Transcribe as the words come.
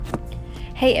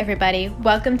Hey everybody,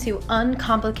 welcome to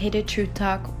Uncomplicated Truth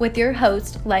Talk with your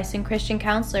host, licensed Christian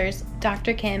counselors,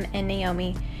 Dr. Kym and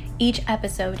Naomi. Each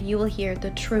episode you will hear the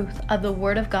truth of the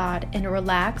Word of God in a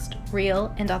relaxed,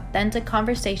 real, and authentic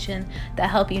conversation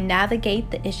that help you navigate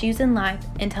the issues in life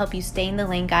and to help you stay in the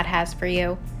lane God has for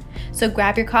you. So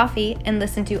grab your coffee and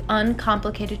listen to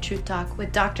Uncomplicated Truth Talk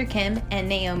with Dr. Kym and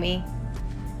Naomi.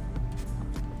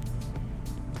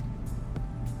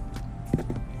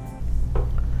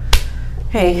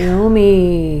 Hey,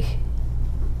 Naomi.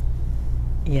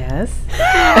 Yes.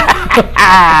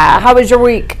 How was your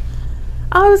week?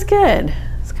 Oh, it was good.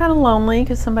 It's kind of lonely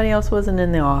because somebody else wasn't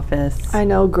in the office. I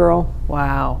know, girl.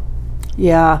 Wow.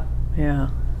 Yeah. Yeah.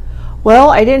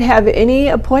 Well, I didn't have any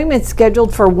appointments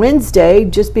scheduled for Wednesday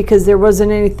just because there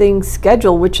wasn't anything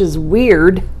scheduled, which is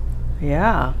weird.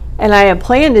 Yeah. And I had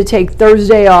planned to take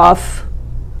Thursday off.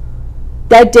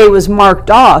 That day was marked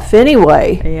off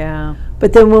anyway. Yeah.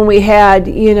 But then when we had,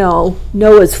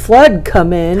 Noah's flood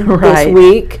come in this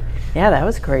week. Yeah, that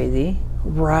was crazy.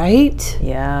 Right?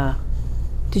 Yeah.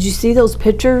 Did you see those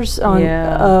pictures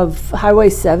of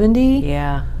Highway 70?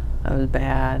 Yeah, that was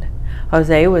bad.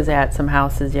 Hosea was at some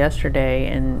houses yesterday,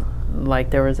 and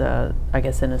there was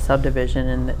in a subdivision,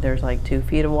 and there's 2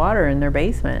 feet of water in their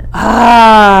basement.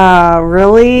 Ah,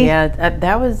 really? Yeah,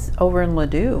 that was over in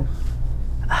Ladue.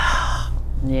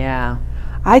 Yeah.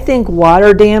 I think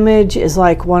water damage is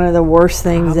one of the worst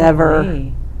things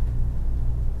ever.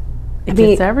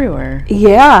 It's everywhere.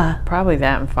 Yeah. Probably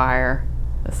that and fire,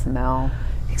 the smell.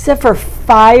 Except for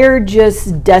fire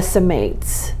just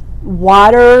decimates.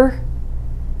 Water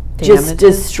just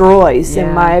destroys,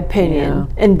 in my opinion.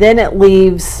 Yeah. And then it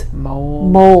leaves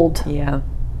mold. Yeah.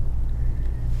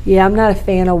 Yeah, I'm not a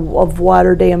fan of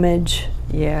water damage.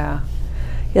 Yeah.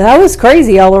 Yeah, that was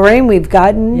crazy, all the rain we've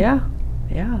gotten. Yeah.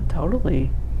 Yeah, totally.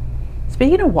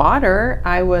 Speaking of water,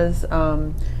 I was,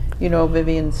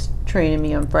 Vivian's training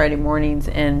me on Friday mornings,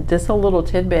 and just a little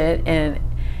tidbit, and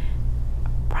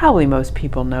probably most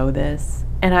people know this,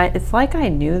 and it's like I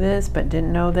knew this but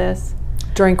didn't know this.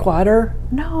 Drink water?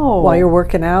 No. While you're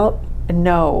working out?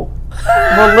 No.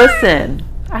 Well, listen,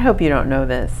 I hope you don't know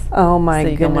this. Oh my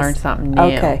goodness. So you can learn something new.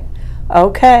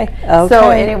 Okay. So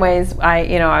anyways,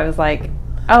 I was like,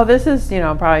 oh, this is,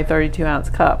 probably 32-ounce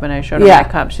cup. And I showed her my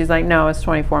cup. She's like, no, it's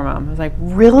 24, Mom. I was like,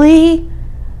 really?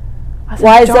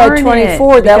 Why is that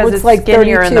 24? That looks like 32.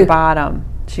 Skinnier in the bottom.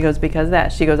 She goes, because of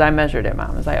that. She goes, I measured it,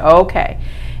 Mom. I was like, okay.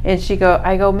 And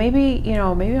I go, maybe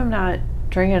I'm not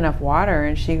drinking enough water.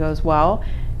 And she goes, well,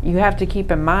 you have to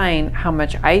keep in mind how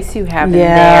much ice you have in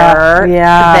there.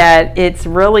 Yeah. That it's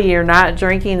really, you're not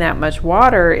drinking that much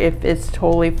water if it's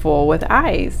totally full with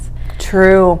ice.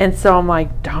 True. And so I'm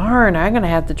like, darn, I'm going to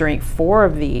have to drink 4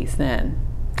 of these then.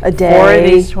 A day. 4 of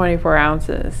these 24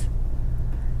 ounces.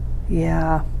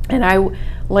 Yeah. And I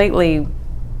lately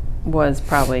was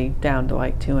probably down to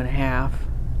 2.5.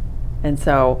 And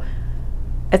so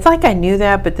it's like I knew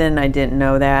that, but then I didn't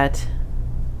know that,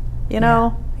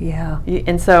 Yeah.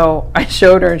 And so I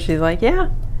showed her, and she's like,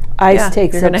 yeah. Ice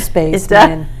takes up space,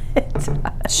 man. It does.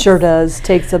 Sure does.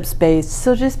 Takes up space.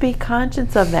 So just be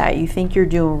conscious of that. You think you're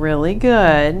doing really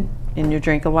good and you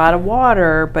drink a lot of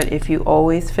water, but if you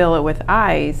always fill it with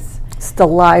ice, it's the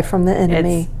lie from the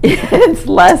enemy. It's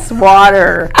less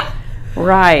water.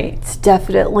 Right. It's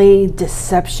definitely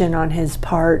deception on his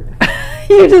part.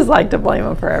 You just like to blame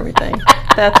him for everything.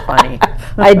 That's funny.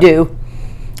 I do.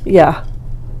 Yeah.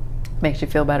 Makes you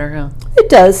feel better, huh? It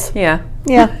does. Yeah.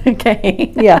 Yeah.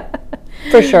 Okay. Yeah.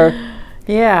 For sure.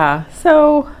 Yeah,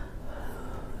 so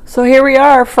here we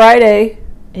are, Friday.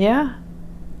 Yeah.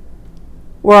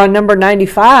 We're on number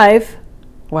 95.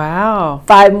 Wow.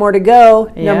 5 more to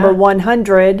go. Yeah. Number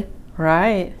 100.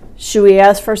 Right. Should we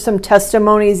ask for some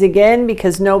testimonies again?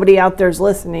 Because nobody out there's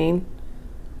listening.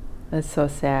 That's so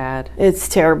sad. It's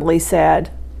terribly sad.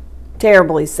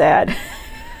 Terribly sad.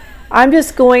 I'm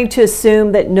just going to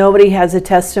assume that nobody has a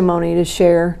testimony to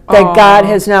share, that God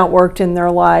has not worked in their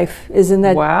life. Isn't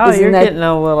that? Wow, you're getting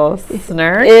a little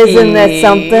snarky. Isn't that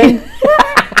something?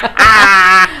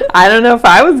 I don't know if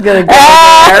I was going to go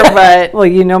there, but... Well,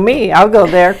 you know me. I'll go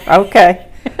there. Okay.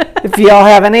 If y'all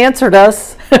haven't answered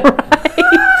us.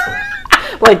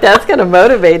 Right. That's going to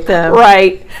motivate them.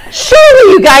 Right.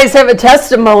 Surely you guys have a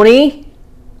testimony.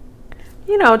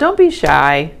 Don't be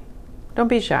shy. Don't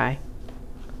be shy.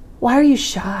 Why are you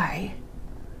shy?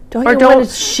 Don't want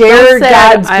to share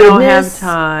God's goodness? I don't have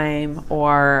time,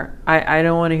 or I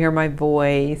don't want to hear my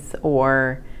voice,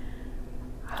 or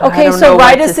okay, so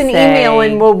write us an email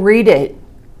and we'll read it.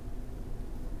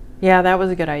 Yeah, that was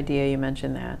a good idea. You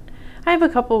mentioned that. I have a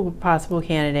couple of possible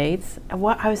candidates. I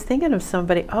was thinking of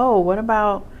somebody. Oh, what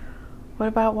about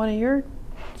one of your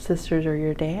sisters or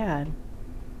your dad.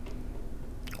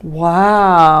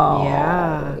 Wow.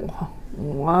 Yeah.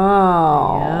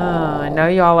 Wow. Yeah, I know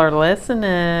y'all are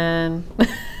listening.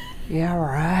 Yeah,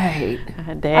 right.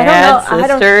 Dad,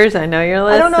 sisters, I know you're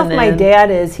listening. I don't know if my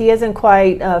dad is. He hasn't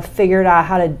quite figured out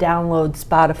how to download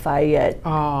Spotify yet.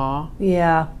 Aw.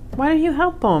 Yeah. Why don't you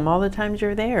help him all the times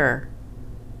you're there?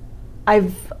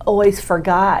 I've always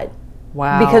forgot.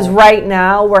 Wow. Because right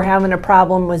now we're having a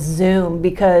problem with Zoom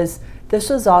because this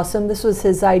was awesome. This was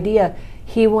his idea.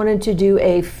 He wanted to do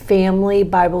a family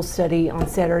Bible study on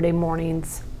Saturday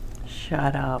mornings.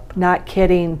 Shut up. Not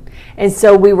kidding. And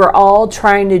so we were all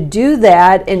trying to do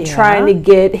that and trying to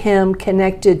get him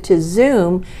connected to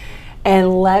Zoom.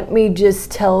 And let me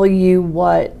just tell you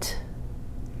what,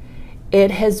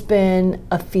 it has been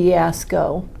a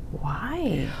fiasco.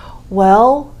 Why?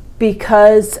 Well,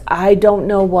 because I don't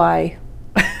know why.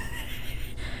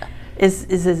 Is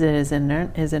it his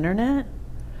internet?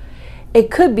 It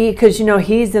could be because,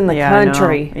 he's in the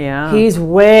country. Yeah. He's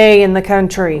way in the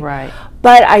country. Right.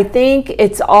 But I think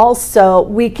it's also,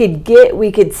 we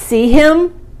could see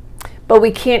him, but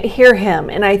we can't hear him.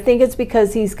 And I think it's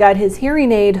because he's got his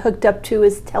hearing aid hooked up to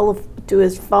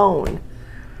his phone.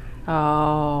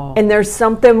 Oh. And there's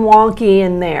something wonky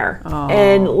in there. Oh.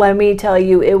 And let me tell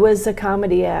you, it was a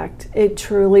comedy act. It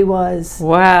truly was.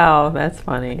 Wow, that's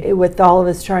funny. With all of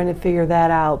us trying to figure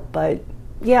that out. But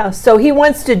yeah, so he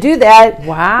wants to do that.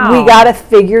 Wow. We got to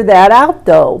figure that out,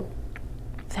 though.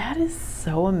 That is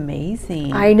so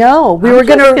amazing. I know. I'm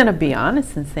just going to be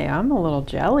honest and say I'm a little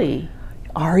jelly.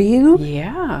 Are you?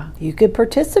 Yeah. You could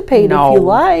participate if you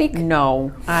like.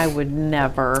 No, I would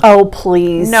never. Oh,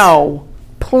 please. No.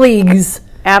 Please.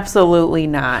 Absolutely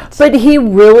not. But he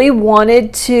really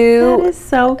wanted to. That is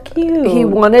so cute. He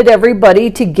wanted everybody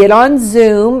to get on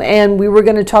Zoom, and we were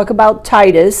going to talk about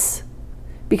Titus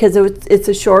because it's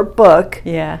a short book.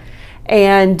 Yeah.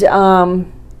 And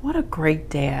what a great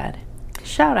dad.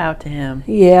 Shout out to him.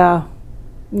 Yeah.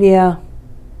 Yeah.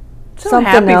 So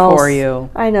something happy else. For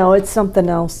you. I know, it's something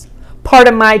else. Part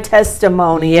of my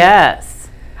testimony. Yes.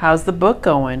 How's the book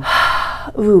going?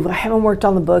 Ooh, I haven't worked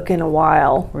on the book in a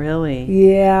while. Really?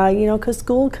 Yeah, because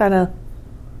school kind of...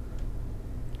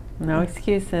 No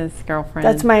excuses, girlfriend.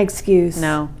 That's my excuse.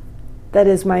 No. That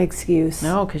is my excuse.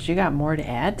 No, because you got more to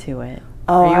add to it.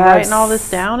 Oh, are you writing all this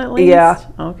down at least? Yeah.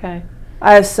 Okay.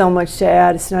 I have so much to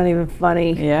add. It's not even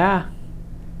funny. Yeah.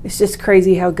 It's just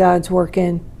crazy how God's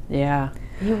working. Yeah.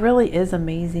 He really is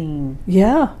amazing.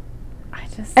 Yeah.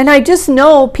 I just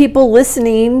know people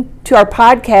listening to our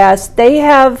podcast, they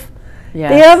have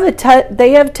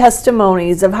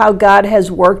testimonies of how God has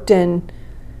worked in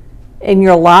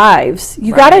your lives.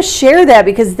 You got to share that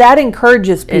because that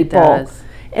encourages people. It does.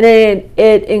 And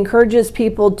it encourages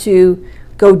people to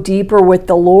go deeper with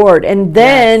the Lord. And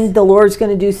then the Lord's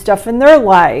going to do stuff in their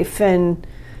life. And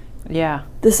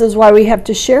this is why we have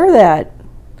to share that.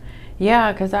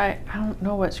 Yeah, because I don't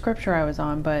know what scripture I was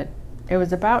on, but it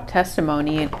was about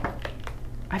testimony.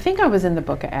 I think I was in the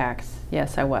book of Acts.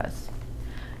 Yes, I was.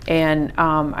 And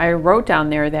I wrote down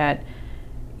there that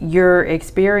your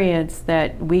experience,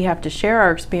 that we have to share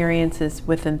our experiences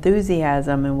with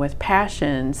enthusiasm and with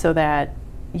passion so that,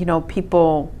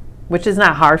 people, which is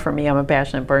not hard for me. I'm a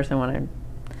passionate person when I'm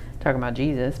talking about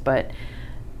Jesus, but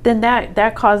then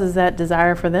that causes that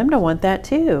desire for them to want that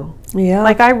too. Yeah.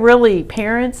 Like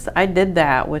parents, I did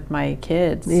that with my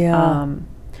kids. Yeah.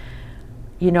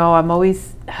 I'm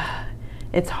always,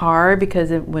 it's hard because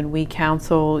when we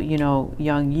counsel,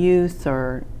 young youth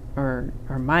or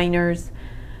minors,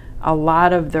 a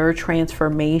lot of their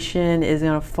transformation is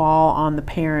going to fall on the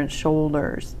parents'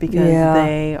 shoulders because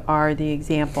they are the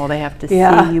example. They have to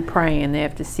see you praying. They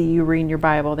have to see you reading your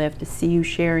Bible. They have to see you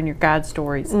sharing your God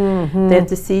stories. Mm-hmm. They have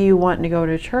to see you wanting to go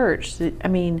to church. I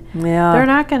mean, they're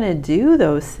not going to do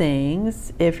those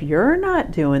things if you're not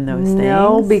doing those things.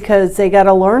 No, because they got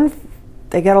to learn.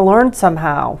 They got to learn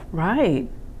somehow. Right.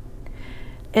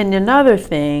 And another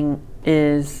thing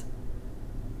is,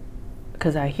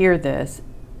 because I hear this,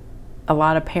 a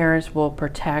lot of parents will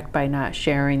protect by not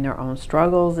sharing their own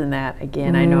struggles, and that,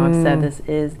 again, I know I've said this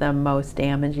is the most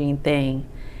damaging thing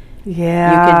you can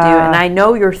do. And I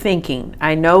know you're thinking.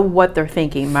 I know what they're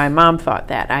thinking. My mom thought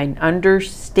that. I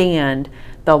understand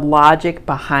the logic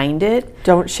behind it.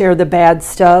 Don't share the bad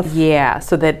stuff. Yeah,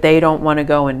 so that they don't want to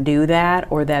go and do that,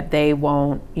 or that they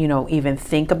won't, even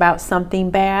think about something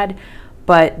bad.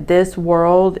 But this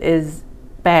world is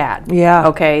bad. Yeah.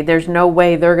 Okay, there's no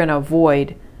way they're going to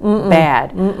avoid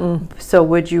bad. So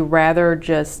would you rather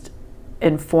just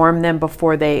inform them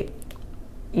before they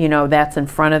that's in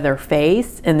front of their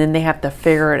face, and then they have to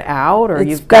figure it out. Or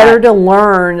it's better to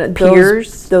learn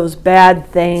those bad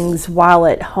things while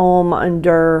at home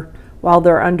while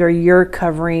they're under your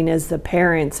covering as the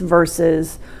parents,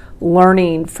 versus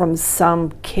learning from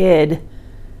some kid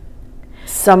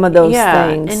some of those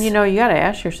things. And you got to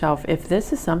ask yourself, if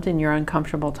this is something you're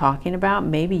uncomfortable talking about,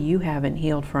 maybe you haven't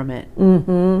healed from it.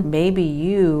 Maybe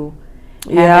you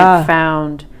haven't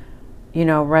found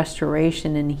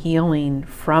restoration and healing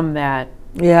from that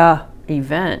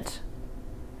event.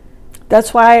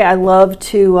 That's why I love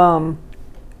to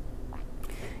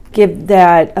give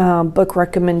that book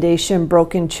recommendation,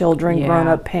 Broken Children, Grown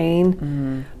Up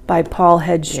Pain, by Paul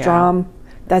Hedstrom.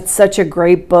 That's such a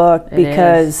great book,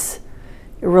 because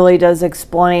it really does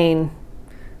explain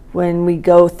when we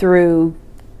go through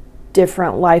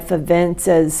different life events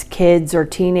as kids or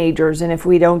teenagers, and if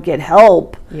we don't get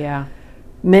help,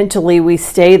 mentally we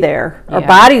stay there. Our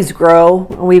bodies grow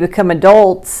and we become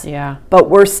adults, but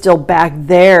we're still back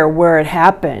there where it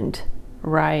happened.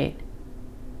 Right.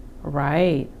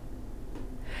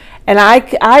 And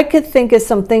I could think of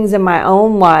some things in my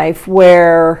own life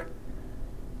where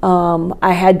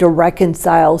I had to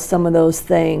reconcile some of those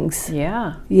things.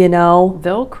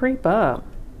 They'll creep up.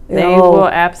 They will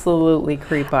absolutely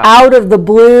creep up. Out of the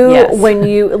blue, when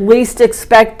you least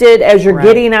expect it, as you're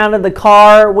getting out of the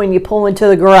car, when you pull into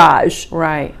the garage.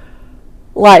 Right.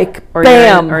 Like, or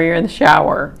bam. You're in the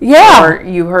shower. Yeah. Or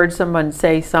you heard someone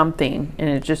say something and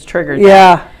it just triggered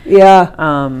that.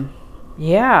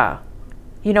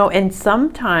 And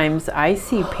sometimes I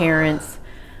see parents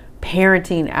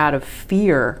parenting out of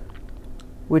fear,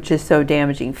 which is so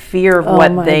damaging. Fear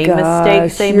of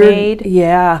mistakes they made.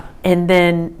 And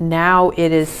then now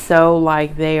it is so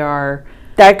like they are...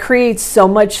 That creates so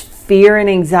much fear and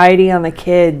anxiety on the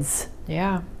kids.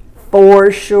 Yeah. For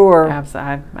sure.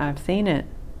 I've seen it.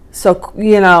 So,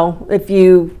 if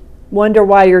you wonder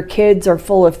why your kids are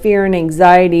full of fear and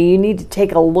anxiety, you need to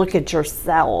take a look at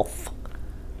yourself.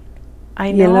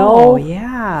 I know.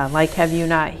 Yeah. Like, have you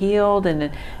not healed?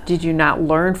 And did you not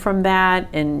learn from that?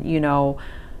 And,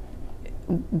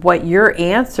 what your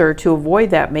answer to avoid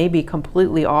that may be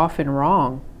completely off and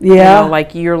wrong.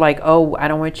 Like you're like, oh, I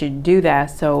don't want you to do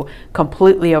that, so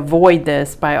completely avoid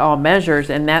this by all measures,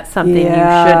 and that's something you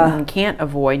shouldn't and can't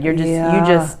avoid. You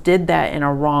just did that in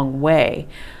a wrong way.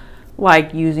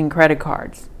 Like using credit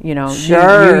cards. You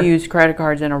use credit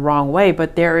cards in a wrong way,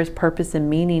 but there is purpose and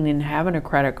meaning in having a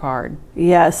credit card.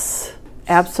 Yes,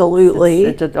 absolutely.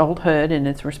 It's adulthood and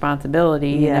it's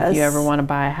responsibility. Yes. And if you ever want to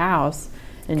buy a house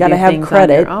and gotta do have things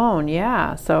credit on your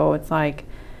own, so it's like,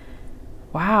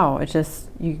 wow, it's just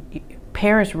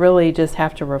parents really just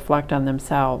have to reflect on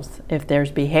themselves. If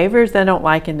there's behaviors they don't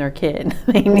like in their kid,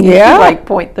 they need to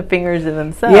point the fingers at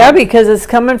themselves. Yeah, because it's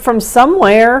coming from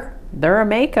somewhere. They're a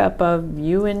makeup of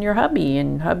you and your hubby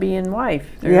and wife.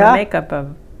 They're a makeup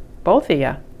of both of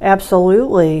you.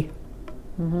 Absolutely.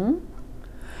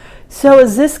 So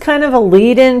is this kind of a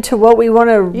lead-in to what we want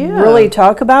to really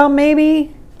talk about,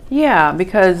 maybe? Yeah,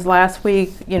 because last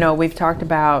week, we've talked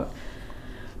about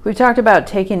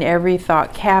taking every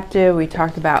thought captive. We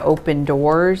talked about open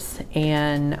doors,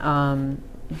 and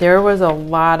there was a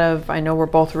lot of, I know we're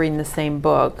both reading the same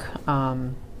book,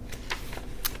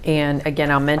 and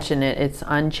again, I'll mention it. It's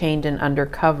Unchained and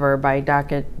Undercover by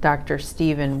Dr.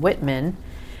 Stephen Whitman.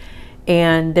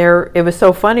 And it was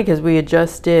so funny because we had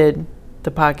just did the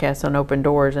podcast on open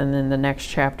doors, and then the next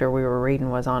chapter we were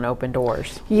reading was on open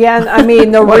doors. Yeah, I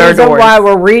mean, the reason why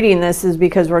we're reading this is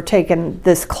because we're taking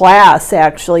this class,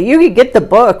 actually. You could get the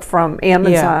book from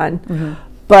Amazon,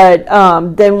 but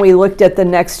then we looked at the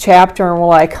next chapter and we're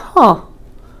like,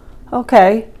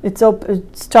 okay, it's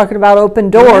talking about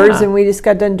open doors, and we just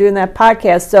got done doing that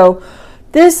podcast. So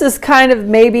this is kind of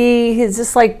is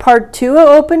this like part 2 of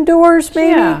open doors,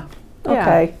 maybe? Yeah.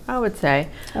 Okay. I would say.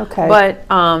 Okay. But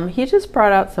he just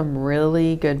brought out some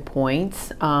really good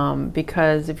points,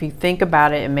 because if you think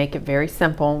about it and make it very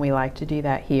simple, and we like to do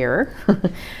that here,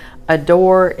 a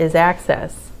door is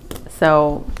access.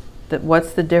 So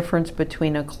what's the difference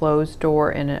between a closed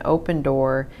door and an open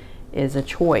door is a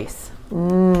choice.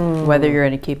 Whether you're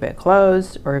going to keep it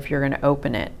closed or if you're going to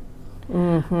open it.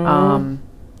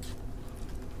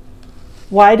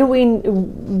 Why do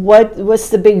what's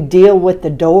the big deal with the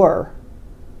door?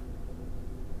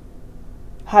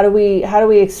 How do we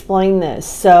explain this?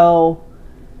 So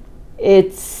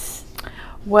it's...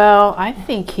 Well, I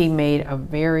think he made a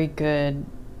very good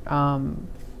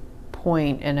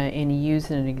point, and he used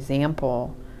an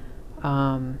example.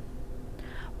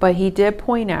 But he did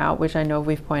point out, which I know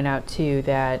we've pointed out too,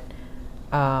 that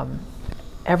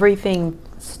everything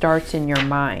starts in your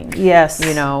mind. Yes.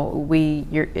 You know,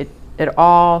 it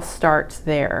all starts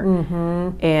there.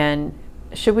 Mm-hmm. And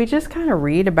should we just kind of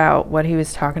read about what he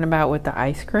was talking about with the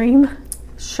ice cream?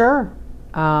 Sure.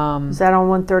 Is that on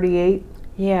 138?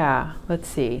 Yeah, let's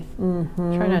see.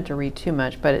 Mm-hmm. Try not to read too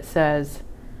much, but it says,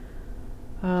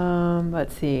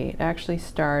 let's see, it actually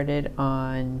started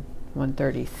on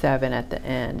 137 at the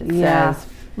end. It says,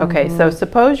 okay, so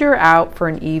suppose you're out for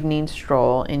an evening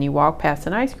stroll and you walk past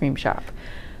an ice cream shop.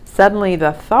 Suddenly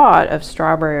the thought of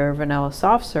strawberry or vanilla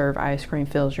soft serve ice cream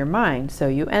fills your mind, so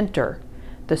you enter.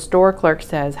 The store clerk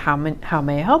says, how may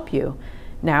I help you?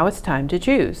 Now it's time to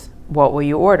choose. What will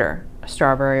you order?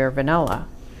 Strawberry or vanilla?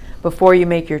 Before you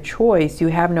make your choice, you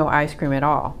have no ice cream at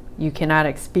all. You cannot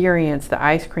experience the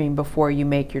ice cream before you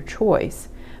make your choice.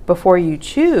 Before you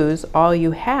choose, all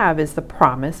you have is the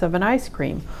promise of an ice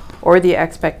cream or the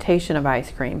expectation of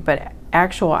ice cream, but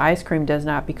actual ice cream does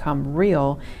not become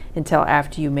real until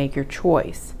after you make your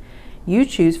choice. You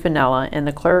choose vanilla and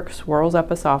the clerk swirls up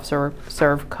a soft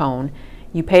serve cone.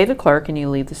 You pay the clerk and you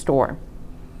leave the store.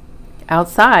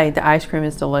 Outside, the ice cream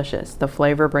is delicious. The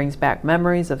flavor brings back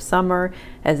memories of summer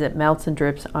as it melts and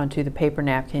drips onto the paper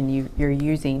napkin you're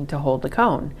using to hold the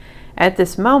cone. At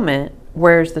this moment,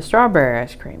 where's the strawberry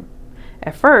ice cream?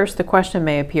 At first, the question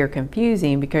may appear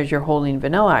confusing because you're holding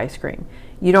vanilla ice cream.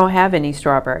 You don't have any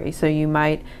strawberry, so you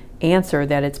might answer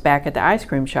that it's back at the ice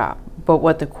cream shop. But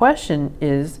what the question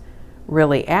is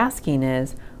really asking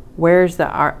is, where's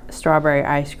the strawberry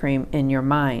ice cream in your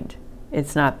mind?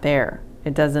 It's not there.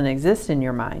 It doesn't exist in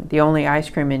your mind. The only ice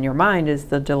cream in your mind is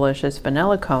the delicious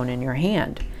vanilla cone in your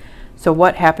hand. So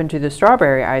what happened to the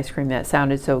strawberry ice cream that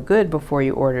sounded so good before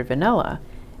you ordered vanilla?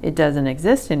 It doesn't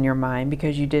exist in your mind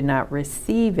because you did not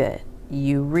receive it.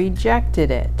 You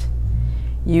rejected it.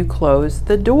 You closed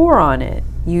the door on it.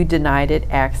 You denied it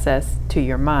access to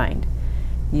your mind.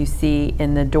 You see,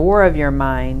 in the door of your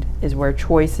mind is where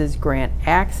choices grant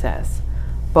access.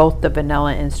 Both the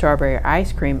vanilla and strawberry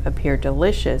ice cream appear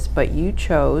delicious, but you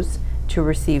chose to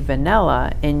receive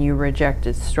vanilla and you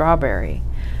rejected strawberry.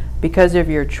 Because of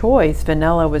your choice,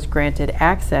 vanilla was granted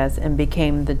access and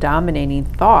became the dominating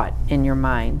thought in your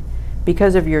mind.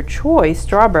 Because of your choice,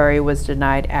 strawberry was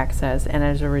denied access and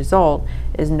as a result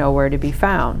is nowhere to be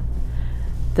found.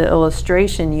 The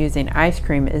illustration using ice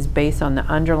cream is based on the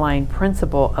underlying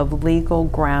principle of legal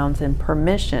grounds and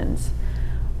permissions.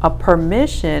 A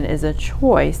permission is a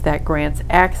choice that grants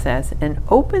access and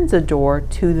opens a door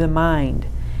to the mind.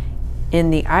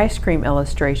 In the ice cream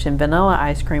illustration, vanilla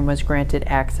ice cream was granted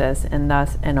access and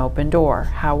thus an open door.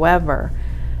 However,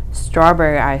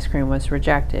 strawberry ice cream was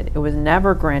rejected. It was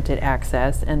never granted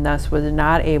access and thus was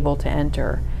not able to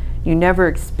enter. You never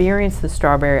experienced the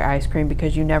strawberry ice cream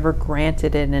because you never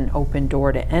granted it an open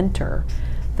door to enter.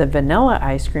 The vanilla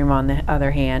ice cream, on the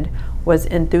other hand, was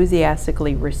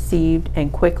enthusiastically received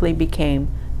and quickly became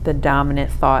the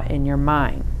dominant thought in your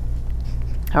mind.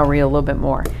 I'll read a little bit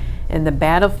more. In the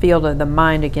battlefield of the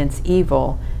mind against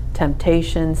evil,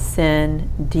 temptation, sin,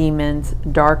 demons,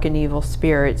 dark and evil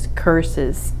spirits,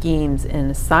 curses, schemes,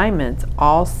 and assignments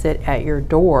all sit at your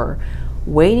door,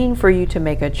 waiting for you to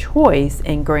make a choice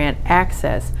and grant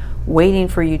access, waiting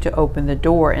for you to open the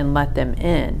door and let them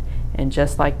in. And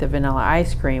just like the vanilla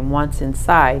ice cream, once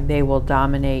inside, they will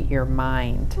dominate your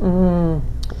mind.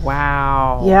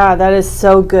 Wow. Yeah, that is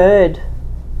so good.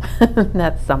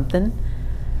 That's something.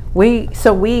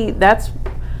 That's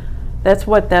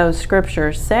what those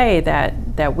scriptures say,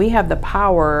 that we have the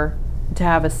power to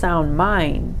have a sound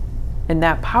mind. And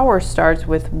that power starts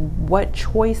with, what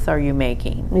choice are you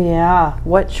making? Yeah.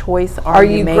 What choice are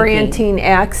you making? Are you granting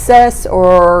access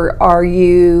or are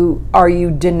you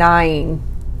denying?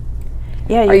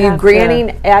 Yeah, are you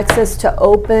granting access to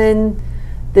open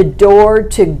the door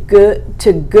to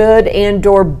good and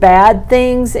or bad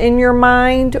things in your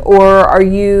mind, or are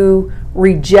you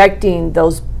rejecting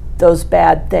those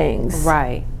bad things?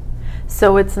 Right.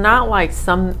 So it's not like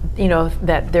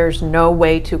that there's no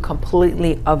way to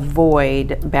completely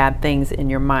avoid bad things in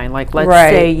your mind. Like, let's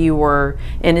say you were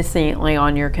innocently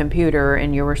on your computer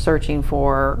and you were searching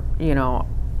for,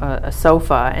 a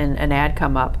sofa and an ad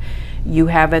come up. You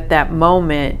have at that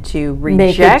moment to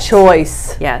reject. Make a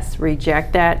choice. Yes,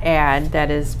 reject that ad that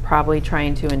is probably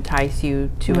trying to entice you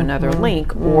to another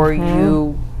link, or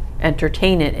you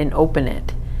entertain it and open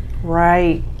it.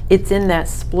 Right. It's in that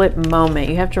split moment.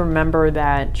 You have to remember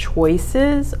that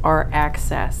choices are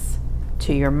access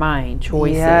to your mind.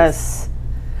 Choices. Yes.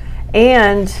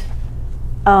 And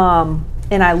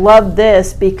I love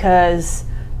this because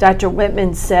Dr.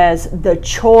 Whitman says the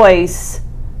choice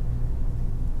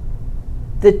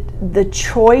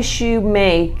you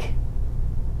make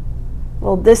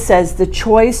Well, this says the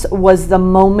choice was the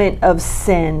moment of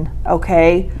sin,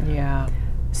 okay? Yeah.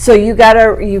 So you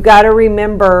gotta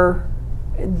remember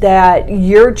that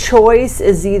your choice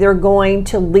is either going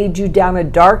to lead you down a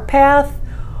dark path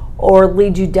or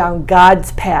lead you down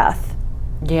God's path.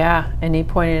 Yeah, and he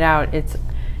pointed out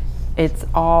it's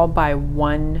all by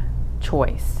one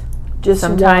choice. Just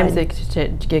sometimes one.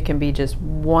 It can be just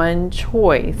one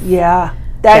choice. Yeah.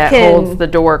 That holds the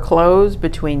door closed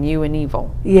between you and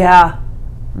evil. Yeah.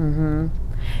 Mm-hmm.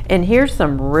 And here's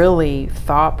some really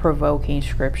thought-provoking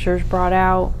scriptures brought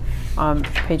out on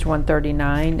page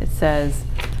 139. It says,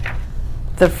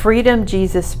 the freedom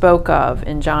Jesus spoke of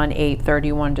in John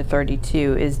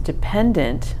 8:31-32 is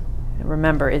dependent,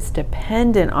 remember, it's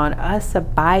dependent on us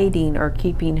abiding or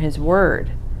keeping his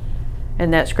word.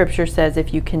 And that scripture says,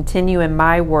 if you continue in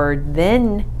my word,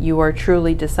 then you are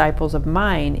truly disciples of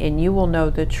mine, and you will know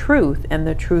the truth, and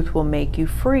the truth will make you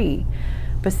free.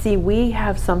 But see, we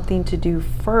have something to do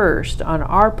first on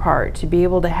our part to be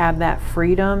able to have that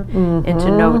freedom and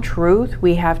to know truth.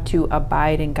 We have to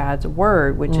abide in God's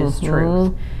word, which is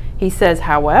truth. He says,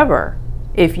 however,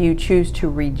 if you choose to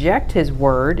reject his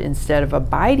word instead of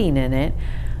abiding in it,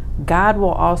 God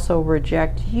will also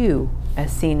reject you,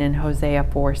 as seen in Hosea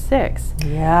 4:6.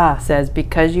 Yeah. It says,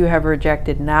 because you have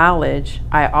rejected knowledge,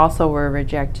 I also will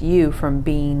reject you from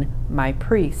being my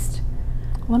priest.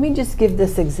 Let me just give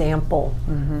this example,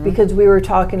 because we were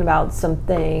talking about some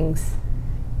things,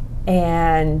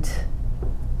 and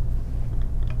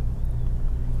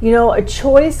a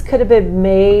choice could have been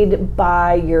made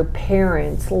by your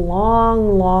parents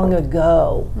long, long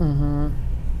ago.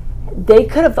 They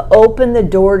could have opened the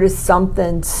door to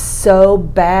something so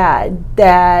bad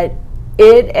that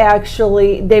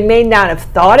they may not have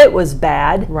thought it was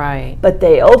bad, right? But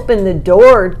they opened the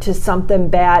door to something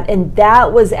bad, and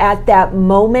that was at that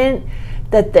moment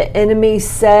that the enemy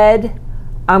said,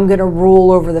 I'm going to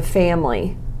rule over the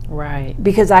family. Right.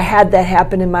 Because I had that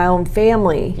happen in my own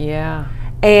family. Yeah.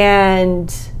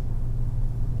 And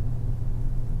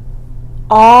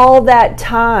all that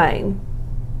time,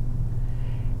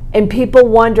 and people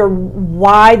wonder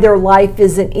why their life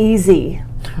isn't easy.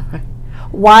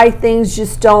 Why things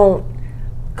just don't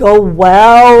go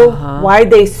well, why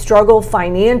they struggle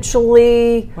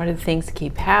financially. Why do things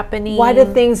keep happening?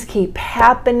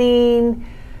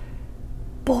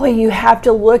 Boy, you have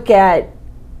to look at,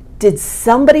 did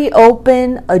somebody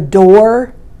open a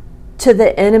door to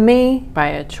the enemy? By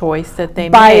a choice that they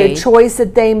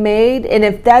made. And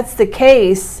if that's the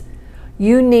case,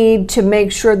 you need to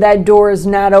make sure that door is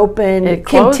not open. It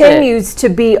continues to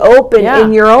be open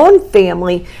in your own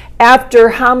family. After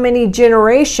how many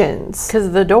generations?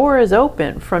 Because the door is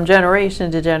open from generation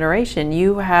to generation.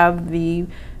 You have the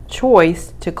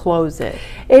choice to close it.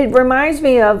 It reminds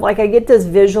me of, I get this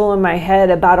visual in my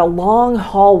head about a long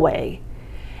hallway.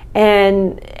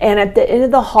 And at the end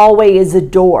of the hallway is a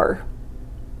door.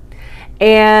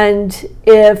 And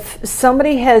if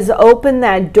somebody has opened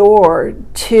that door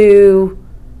to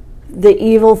the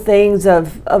evil things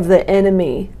of the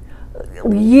enemy,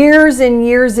 years and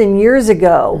years and years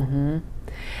ago.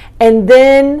 And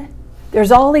then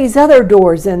there's all these other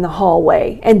doors in the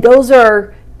hallway, and those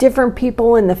are different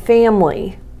people in the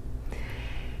family.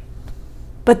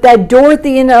 But that door at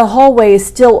the end of the hallway is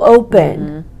still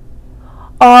open.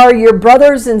 Are your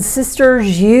brothers and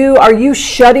sisters, are you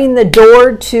shutting the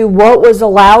door to what was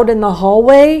allowed in the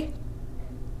hallway?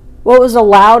 What was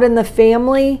allowed in the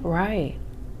family? Right.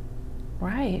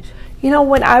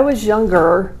 When I was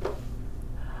younger,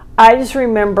 I just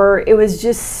remember it was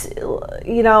just,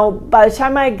 by the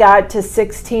time I got to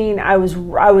 16, I was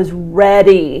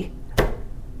ready.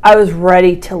 I was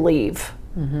ready to leave.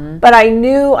 But I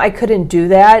knew I couldn't do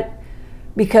that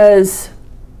because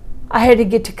I had to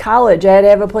get to college. I had to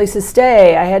have a place to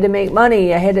stay. I had to make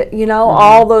money. I had to,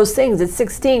 all those things. At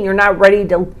 16, you're not ready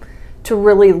to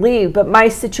really leave. But my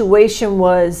situation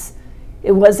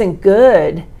it wasn't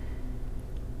good.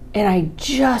 And I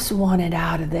just wanted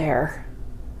out of there.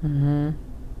 And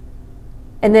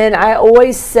then I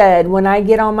always said, when I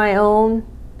get on my own,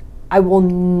 I will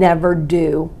never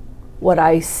do what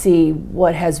I see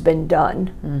what has been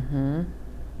done.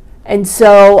 And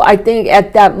so I think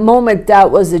at that moment that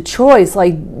was a choice.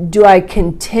 Do I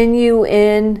continue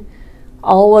in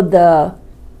all of the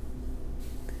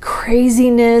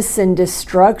craziness and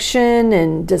destruction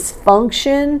and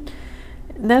dysfunction?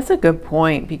 That's a good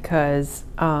point, because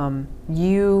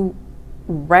you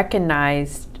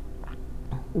recognized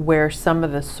where some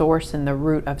of the source and the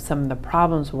root of some of the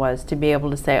problems was, to be able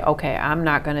to say, okay, I'm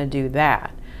not going to do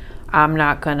that. I'm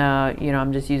not going to,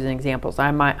 I'm just using examples.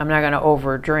 I'm not going to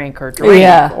over drink or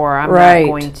drink, or I'm not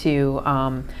going to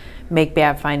make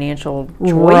bad financial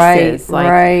choices.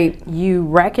 Right. You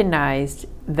recognized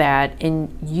that,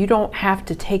 and you don't have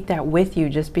to take that with you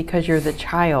just because you're the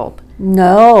child.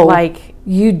 No.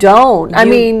 You don't. I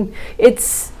mean,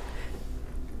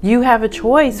 you have a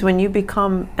choice when you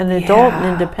become an adult and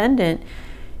independent.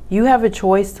 You have a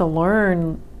choice to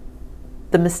learn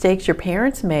the mistakes your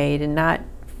parents made and not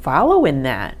follow in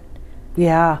that.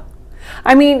 Yeah.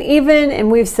 I mean, even,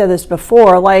 and we've said this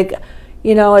before,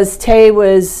 as Tay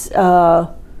was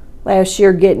last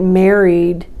year getting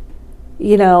married,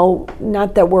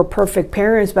 not that we're perfect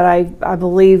parents, but I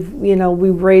believe, we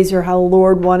raised her how the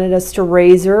Lord wanted us to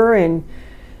raise her, and,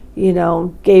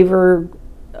 gave her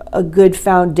a good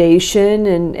foundation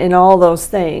and all those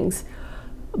things.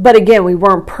 But again, we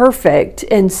weren't perfect.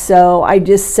 And so I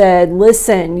just said,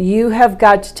 listen, you have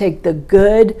got to take the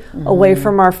good away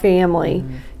from our family.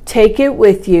 Take it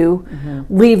with you.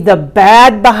 Leave the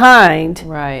bad behind.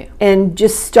 Right. And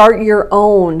just start your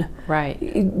own.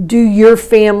 Right. Do your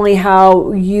family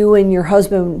how you and your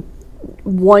husband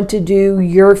want to do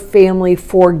your family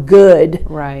for good.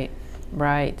 Right.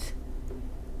 Right.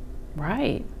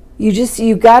 Right.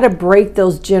 You got to break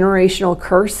those generational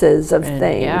curses of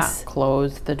things. Yeah,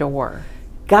 close the door.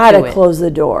 Got to close the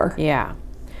door. Yeah.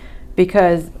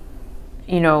 Because,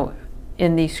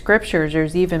 in these scriptures,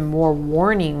 there's even more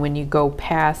warning when you go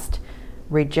past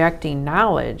rejecting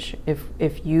knowledge.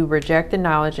 If you reject the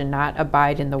knowledge and not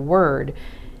abide in the word,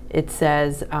 it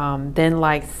says, then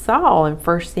like Saul in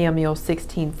 1 Samuel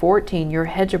 16:14, your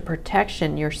hedge of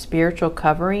protection, your spiritual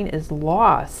covering is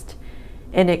lost,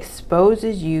 and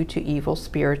exposes you to evil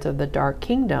spirits of the dark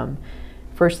kingdom.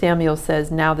 1 Samuel says,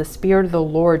 now the Spirit of the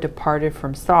Lord departed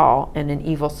from Saul, and an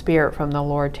evil spirit from the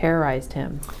Lord terrorized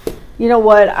him. You know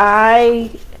what? I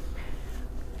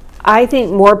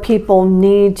think more people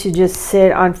need to just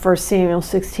sit on 1 Samuel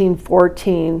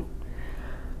 16:14.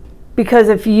 Because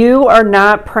if you are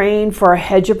not praying for a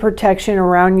hedge of protection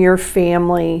around your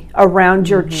family, around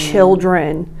your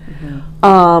children,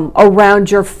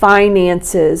 around your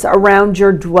finances, around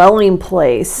your dwelling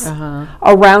place,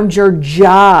 around your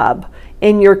job,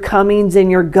 in your comings and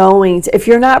your goings, if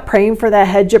you're not praying for that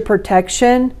hedge of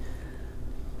protection,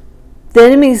 the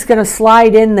enemy's going to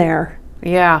slide in there.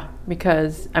 Yeah,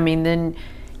 because, then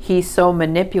he's so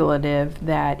manipulative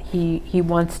that he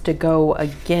wants to go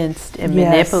against and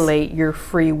manipulate your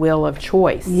free will of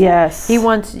choice. Yes. He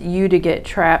wants you to get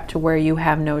trapped to where you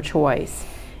have no choice.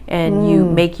 And you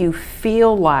make you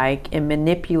feel like and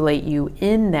manipulate you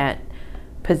in that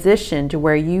position to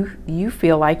where you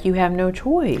feel like you have no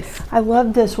choice. I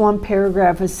love this one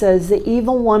paragraph. It says, the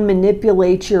evil one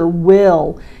manipulates your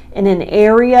will in an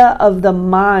area of the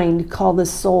mind called the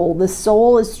soul. The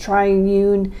soul is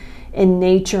triune in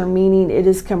nature, meaning it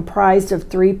is comprised of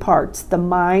three parts. The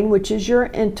mind, which is your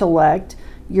intellect,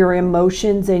 your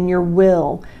emotions, and your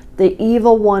will. The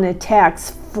evil one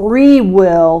attacks free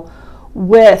will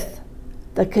with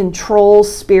the control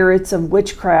spirits of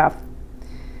witchcraft.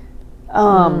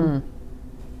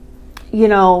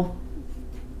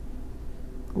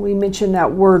 We mentioned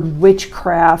that word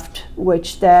witchcraft,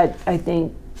 which that I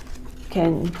think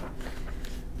can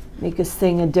make us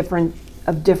think of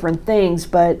different things.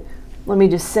 But let me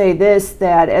just say this,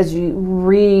 that as you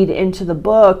read into the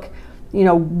book,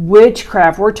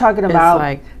 witchcraft, we're talking about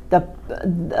like the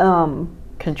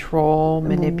control,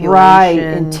 manipulation, right,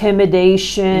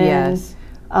 intimidation, yes,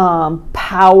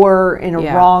 power in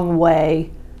a wrong way.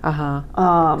 It's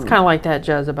kind of like that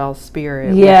Jezebel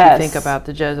spirit. Yes. If you think about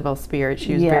the Jezebel spirit,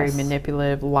 she was very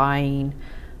manipulative, lying,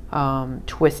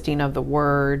 twisting of the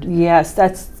word. Yes,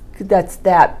 that's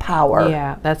that power.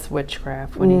 Yeah, that's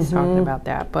witchcraft when he's talking about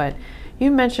that. But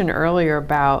you mentioned earlier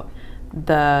about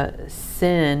the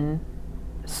sin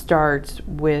starts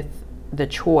with the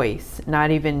choice, not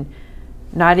even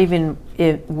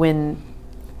when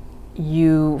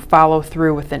you follow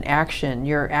through with an action.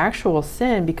 Your actual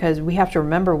sin, because we have to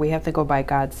remember, we have to go by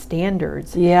God's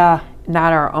standards. Yeah.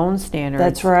 Not our own standards.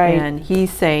 That's right. And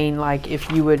he's saying,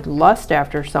 if you would lust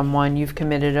after someone, you've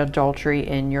committed adultery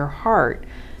in your heart.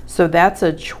 So that's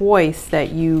a choice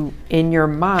that you, in your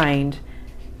mind,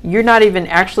 you're not even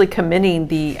actually committing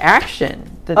the action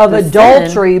of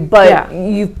adultery, sin, but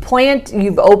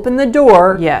you've opened the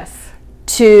door. Yes.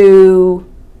 To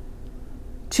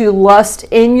lust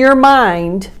in your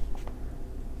mind.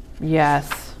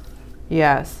 Yes.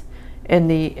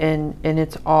 And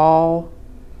it's all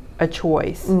a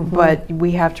choice. But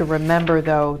we have to remember,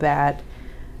 though, that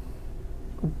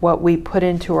what we put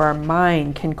into our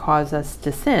mind can cause us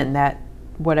to sin, that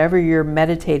whatever you're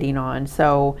meditating on.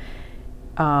 So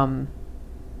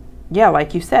yeah,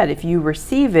 like you said, if you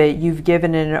receive it, you've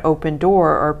given it an open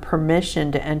door or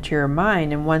permission to enter your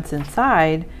mind. And once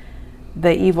inside,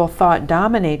 the evil thought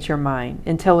dominates your mind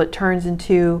until it turns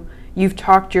into, you've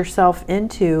talked yourself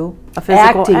into a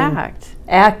physical act.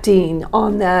 Acting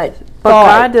on that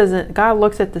thought. But God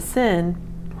looks at the sin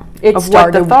of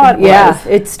what the thought was. Yeah,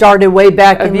 it started way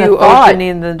back in the thought. Of you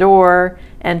opening the door,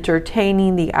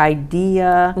 entertaining the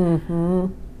idea,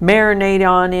 marinate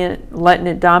on it, letting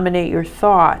it dominate your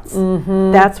thoughts.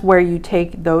 That's where you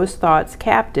take those thoughts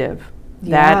captive.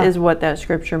 That is what that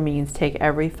scripture means. Take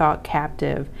every thought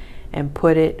captive and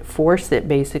force it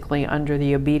basically under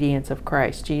the obedience of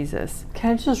Christ Jesus.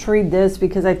 Can I just read this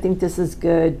because I think this is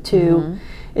good too?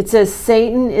 It says,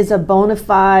 Satan is a bona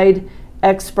fide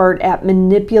expert at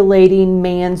manipulating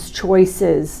man's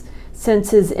choices.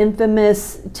 Since his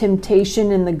infamous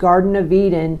temptation in the Garden of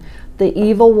Eden, the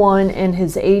evil one and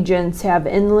his agents have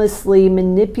endlessly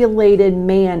manipulated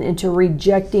man into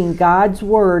rejecting God's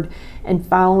word and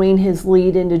following his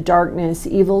lead into darkness.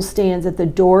 Evil stands at the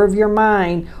door of your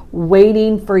mind,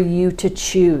 waiting for you to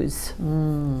choose.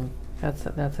 That's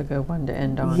a good one to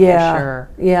end on, for sure.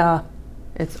 Yeah.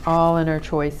 It's all in our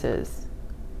choices.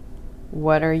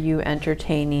 What are you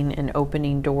entertaining and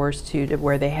opening doors to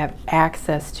where they have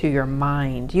access to your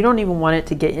mind? You don't even want it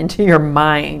to get into your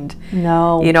mind.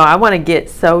 No. I want to get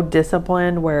so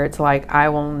disciplined where it's like I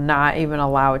will not even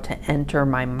allow it to enter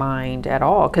my mind at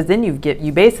all. Because then you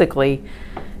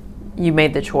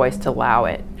made the choice to allow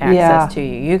it access to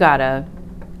you. You got to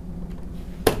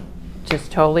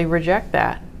just totally reject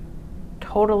that.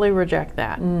 Totally reject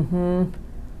that.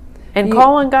 And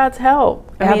call on God's help.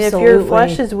 I mean, if your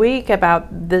flesh is weak about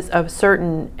a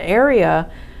certain area,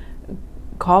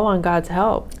 call on God's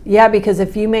help. Yeah, because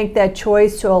if you make that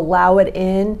choice to allow it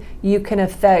in, you can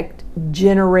affect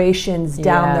generations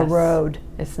down the road.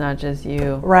 It's not just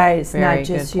you. Right, it's not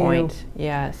just you. Point.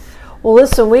 Yes. Well,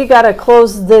 listen, we got to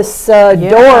close this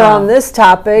door on this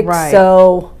topic. Right.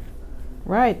 So.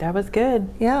 Right, that was good.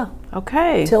 Yeah.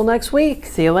 Okay. Till next week.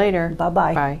 See you later.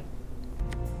 Bye-bye. Bye.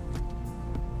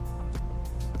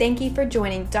 Thank you for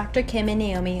joining Dr. Kym and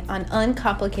Naomi on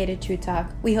Uncomplicated Truth Talk.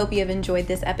 We hope you have enjoyed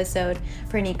this episode.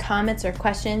 For any comments or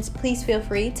questions, please feel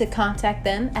free to contact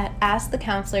them at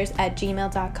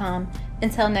askthecounselors@gmail.com.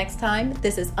 Until next time,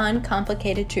 this is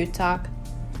Uncomplicated Truth Talk.